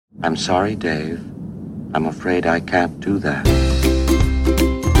I'm sorry, Dave. I'm afraid I can't do that.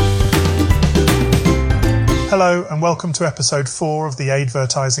 Hello and welcome to episode 4 of the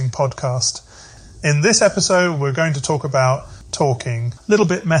AiDVERTISIng Podcast. In this episode, we're going to talk about talking. A little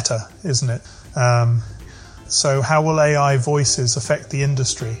bit meta, isn't it? So how will AI voices affect the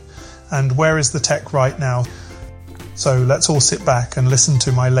industry? And where is the tech right now? So let's all sit back and listen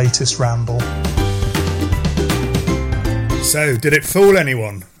to my latest ramble. So, did it fool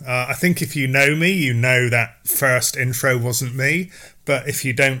anyone? I think if you know me, you know that first intro wasn't me. But if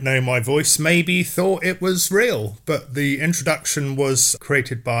you don't know my voice, maybe you thought it was real. But the introduction was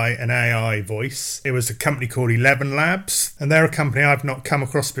created by an AI voice. It was a company called 11 Labs. And they're a company I've not come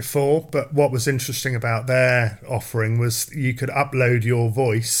across before. But what was interesting about their offering was you could upload your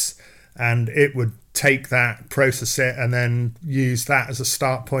voice and it would take that, process it, and then use that as a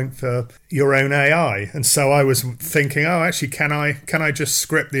start point for your own AI. And so I was thinking, can I just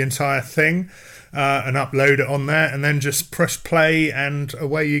script the entire thing and upload it on there and then just press play and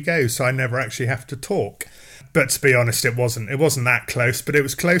away you go, so I never actually have to talk. But to be honest, it wasn't that close, but it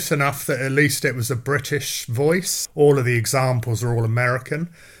was close enough that at least it was a British voice. All of the examples are all American,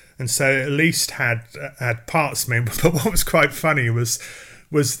 and so at least had parts of me. But what was quite funny was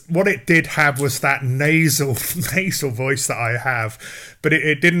what it did have was that nasal voice that I have, but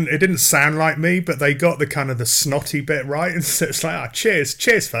it didn't sound like me, but they got the kind of the snotty bit right, and so it's like,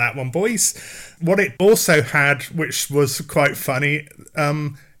 cheers for that one, boys. What it also had, which was quite funny,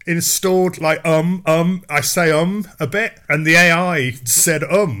 installed like I say a bit, and the AI said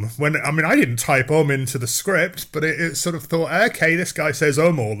when I didn't type into the script, but it sort of thought, okay, this guy says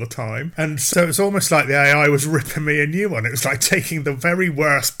all the time, and so it's almost like the AI was ripping me a new one. It was like taking the very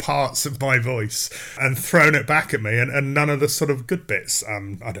worst parts of my voice and throwing it back at me, and none of the sort of good bits.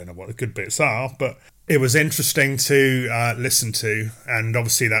 I don't know what the good bits are, but it was interesting to listen to, and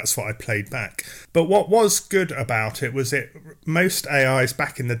obviously that's what I played back. But what was good about it was most AIs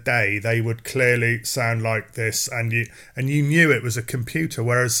back in the day, they would clearly sound like this, and you knew it was a computer,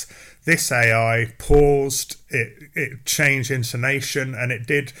 whereas this AI paused, it changed intonation, and it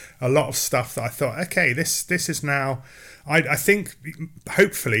did a lot of stuff that I thought, okay, this is now... I think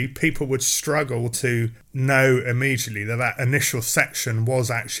hopefully people would struggle to know immediately that initial section was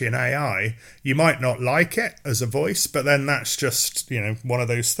actually an AI. You might not like it as a voice, but then that's just, one of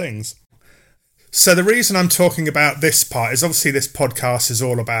those things. So the reason I'm talking about this part is obviously this podcast is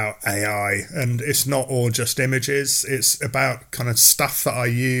all about AI, and it's not all just images. It's about kind of stuff that I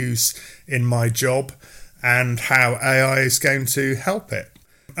use in my job and how AI is going to help it.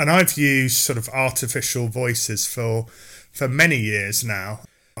 And I've used sort of artificial voices for many years now.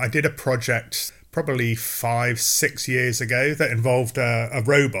 I did a project probably 5-6 years ago that involved a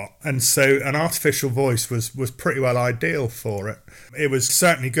robot, and so an artificial voice was pretty well ideal for it. It was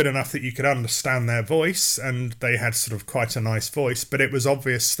certainly good enough that you could understand their voice, and they had sort of quite a nice voice, but it was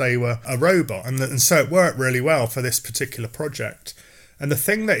obvious they were a robot, and so it worked really well for this particular project. And the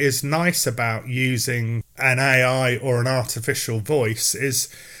thing that is nice about using an AI or an artificial voice is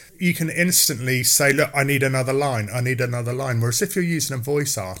you can instantly say, look, I need another line. Whereas if you're using a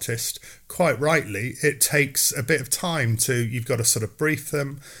voice artist, quite rightly, it takes a bit of time you've got to sort of brief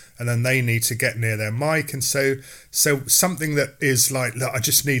them, and then they need to get near their mic. And so something that is like, look, I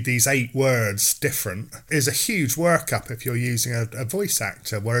just need these 8 words different is a huge workup if you're using a voice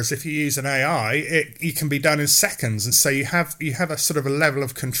actor. Whereas if you use an AI, it can be done in seconds. And so you have a sort of a level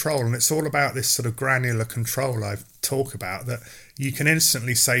of control, and it's all about this sort of granular control I've talked about, that you can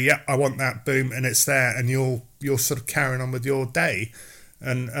instantly say, yeah, I want that, boom, and it's there, and you're sort of carrying on with your day.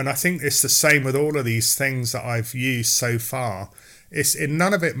 And I think it's the same with all of these things that I've used so far.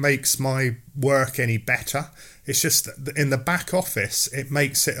 None of it makes my work any better. It's just that in the back office, it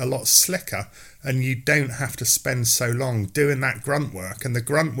makes it a lot slicker, and you don't have to spend so long doing that grunt work. And the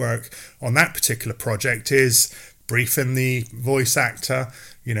grunt work on that particular project is briefing the voice actor,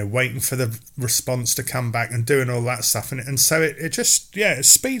 waiting for the response to come back and doing all that stuff. And so it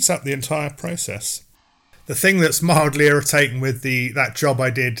speeds up the entire process. The thing that's mildly irritating with that job I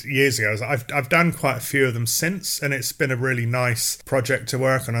did years ago is I've done quite a few of them since, and it's been a really nice project to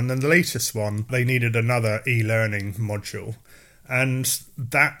work on. And then the latest one, they needed another e-learning module, and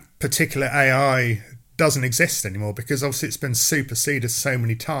that particular AI doesn't exist anymore because obviously it's been superseded so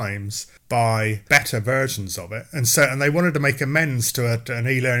many times. buy better versions of it. And they wanted to make amends to an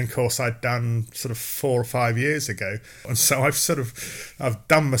e-learning course I'd done sort of 4 or 5 years ago. And so I've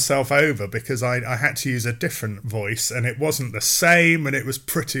done myself over because I had to use a different voice, and it wasn't the same, and it was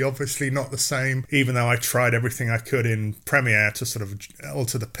pretty obviously not the same, even though I tried everything I could in Premiere to sort of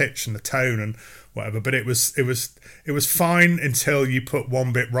alter the pitch and the tone and whatever, but it was fine until you put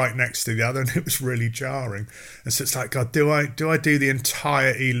one bit right next to the other, and it was really jarring. And so it's like, God, do I do the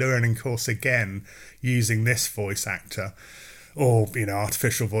entire e-learning course again using this voice actor, or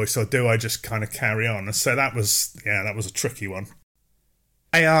artificial voice, or do I just kind of carry on? And so that was a tricky one.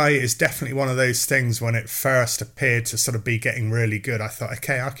 AI is definitely one of those things. When it first appeared to sort of be getting really good, I thought,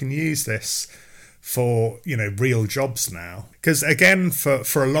 okay, I can use this for real jobs now, because again,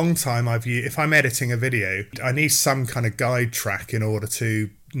 for a long time if I'm editing a video, I need some kind of guide track in order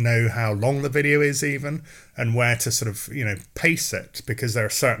to know how long the video is, even, and where to sort of pace it, because there are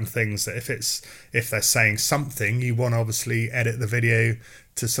certain things that if they're saying something, you want to obviously edit the video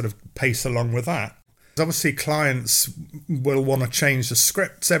to sort of pace along with that. Obviously clients will want to change the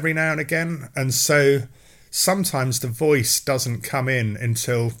scripts every now and again, and so sometimes the voice doesn't come in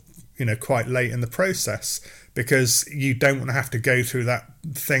until quite late in the process, because you don't want to have to go through that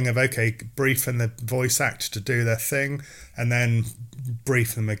thing of, okay, briefing the voice actor to do their thing and then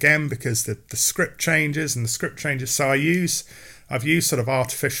brief them again because the script changes. So I've used sort of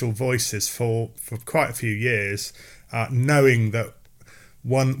artificial voices for quite a few years, knowing that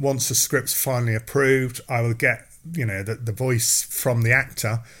once the script's finally approved, I will get the voice from the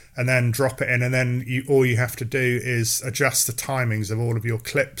actor and then drop it in, and then all you have to do is adjust the timings of all of your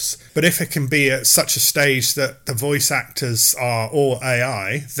clips. But if it can be at such a stage that the voice actors are all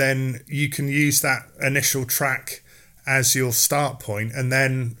AI, then you can use that initial track as your start point, and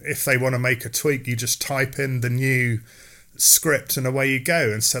then if they want to make a tweak, you just type in the new script and away you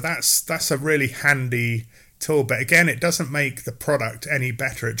go. And so that's a really handy tool. But again, it doesn't make the product any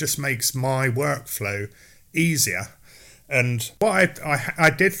better, it just makes my workflow easier. And what I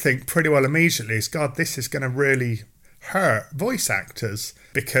did think pretty well immediately is, God, this is going to really hurt voice actors,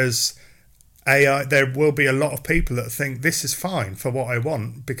 because AI, there will be a lot of people that think this is fine for what I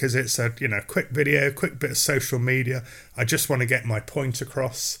want, because it's a quick video, quick bit of social media, I just want to get my point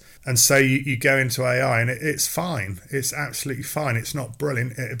across. And so you go into AI and it's fine, it's absolutely fine, it's not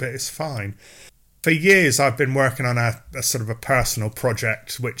brilliant, but it's fine. For years I've been working on a sort of a personal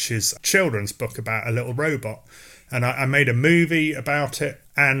project, which is a children's book about a little robot. And I made a movie about it,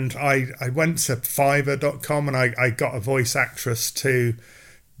 and I went to Fiverr.com and I got a voice actress to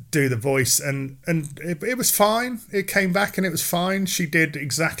do the voice, and it was fine. It came back and it was fine. She did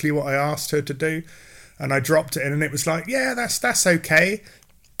exactly what I asked her to do, and I dropped it in and it was like, yeah, that's okay.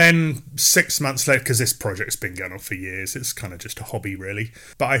 Then 6 months later, because this project's been going on for years, it's kind of just a hobby really,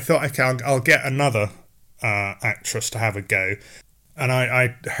 but I thought, okay, I'll get another actress to have a go. And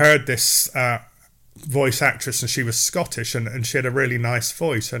I heard this voice actress, and she was Scottish, and she had a really nice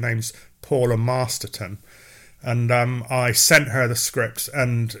voice. Her name's Paula Masterton, and I sent her the script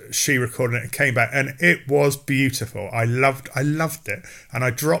and she recorded it and came back, and it was beautiful. I loved it, and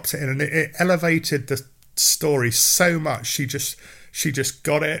I dropped it in, and it elevated the story so much. She just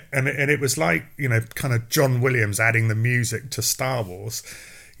got it, and it was like kind of John Williams adding the music to Star Wars.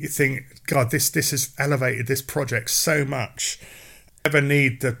 You think, God, this has elevated this project so much. Ever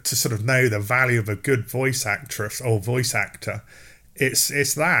need to sort of know the value of a good voice actress or voice actor,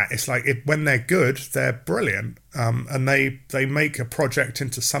 it's like when they're good, they're brilliant, and they make a project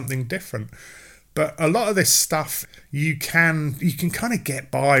into something different. But a lot of this stuff you can kind of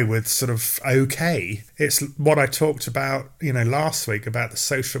get by with sort of okay. It's what I talked about last week about the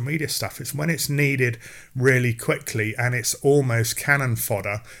social media stuff. It's when it's needed really quickly and it's almost cannon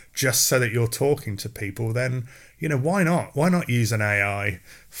fodder just so that you're talking to people, then why not use an AI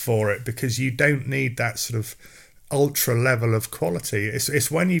for it, because you don't need that sort of ultra level of quality. It's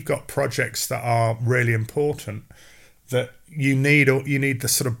when you've got projects that are really important that you need the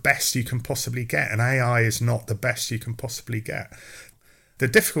sort of best you can possibly get, and AI is not the best you can possibly get. The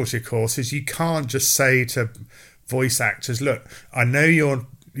difficulty, of course, is you can't just say to voice actors, look, I know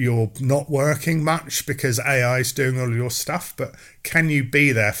you're not working much because AI is doing all of your stuff, but can you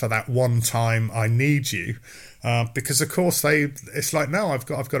be there for that one time I need you? Because of course it's like, no, I've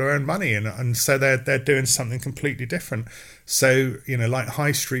got to earn money, and so they're doing something completely different. So like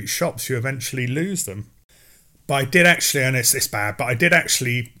high street shops, you eventually lose them. But I did actually, and it's bad, but I did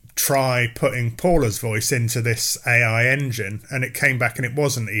actually try putting Paula's voice into this AI engine, and it came back and it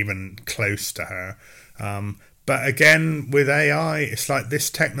wasn't even close to her. But again, with AI, it's like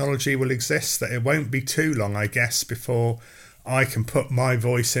this technology will exist, that it won't be too long, I guess, before I can put my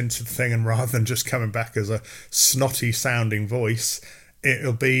voice into the thing, and rather than just coming back as a snotty sounding voice,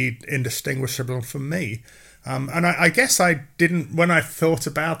 it'll be indistinguishable from me. And I guess I didn't, when I thought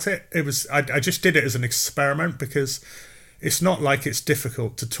about it, I just did it as an experiment, because it's not like it's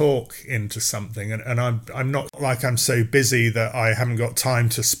difficult to talk into something, and I'm not like I'm so busy that I haven't got time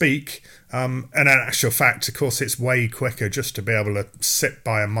to speak. And in actual fact, of course, it's way quicker just to be able to sit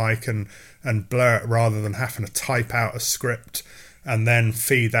by a mic and blur it, rather than having to type out a script and then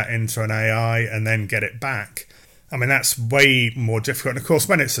feed that into an AI and then get it back. I mean, that's way more difficult. And of course,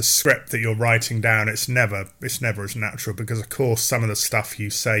 when it's a script that you're writing down, it's never as natural, because of course some of the stuff you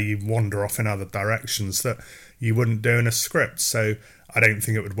say, you wander off in other directions that you wouldn't do in a script. So I don't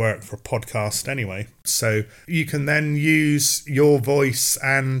think it would work for a podcast anyway. So you can then use your voice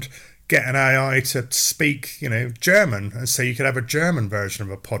and get an AI to speak, German. And so you could have a German version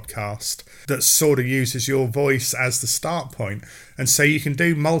of a podcast that sort of uses your voice as the start point. And so you can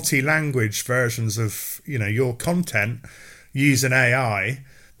do multi-language versions of, your content using AI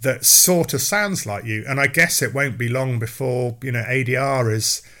that sort of sounds like you. And I guess it won't be long before, ADR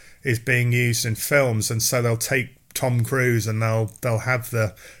is being used in films. And so they'll take Tom Cruise and they'll have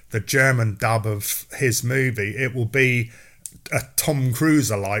the German dub of his movie. It will be a Tom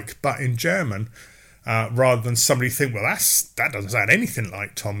Cruise-alike, but in German, rather than somebody think, well, that doesn't sound anything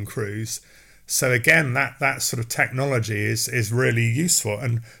like Tom Cruise. So again, that sort of technology is really useful.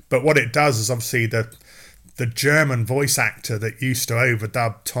 But what it does is, obviously, the German voice actor that used to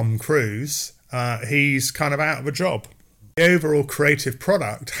overdub Tom Cruise, he's kind of out of a job. The overall creative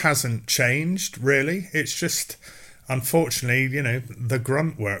product hasn't changed, really. It's just, unfortunately, the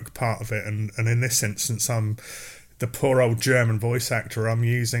grunt work part of it. And in this instance, the poor old German voice actor I'm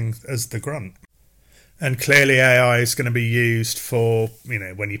using as the grunt. And clearly AI is going to be used for,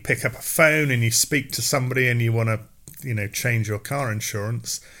 when you pick up a phone and you speak to somebody and you want to, change your car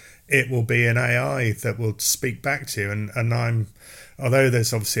insurance, it will be an AI that will speak back to you. And although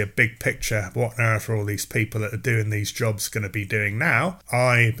there's obviously a big picture, what on earth are all these people that are doing these jobs going to be doing now?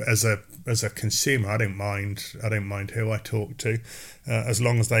 As a consumer, I don't mind who I talk to, as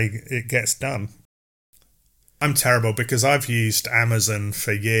long as it gets done. I'm terrible, because I've used Amazon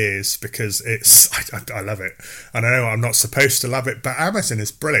for years, because I love it. And I know I'm not supposed to love it, but Amazon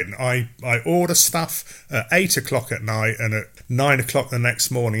is brilliant. I order stuff at 8 o'clock at night, and at 9 o'clock the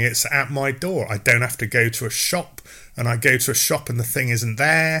next morning it's at my door. I don't have to go to a shop, and I go to a shop and the thing isn't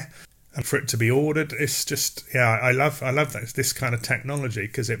there, and for it to be ordered, it's just, I love this kind of technology,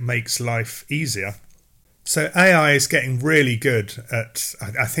 because it makes life easier. So AI is getting really good at,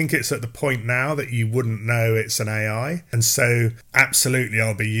 I think it's at the point now that you wouldn't know it's an AI. And so absolutely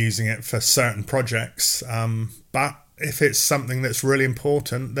I'll be using it for certain projects. But if it's something that's really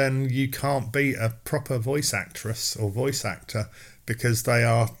important, then you can't beat a proper voice actress or voice actor, because they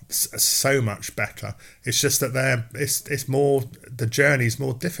are so much better. It's just that it's more, the journey's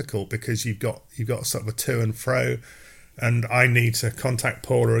more difficult, because you've got sort of a to and fro. And I need to contact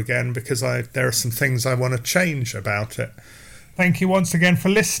Paula again, because there are some things I want to change about it. Thank you once again for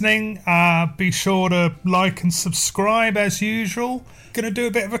listening. Be sure to like and subscribe as usual. Going to do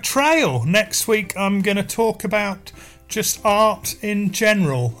a bit of a trail. Next week I'm going to talk about just art in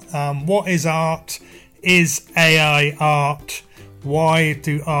general. What is art? Is AI art? Why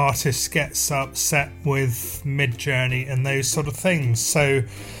do artists get so upset with Midjourney and those sort of things? So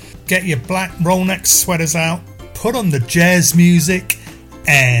get your black roll neck sweaters out, put on the jazz music,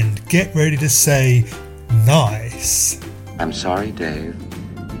 and get ready to say nice. I'm sorry, Dave.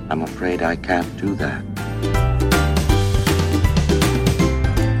 I'm afraid I can't do that.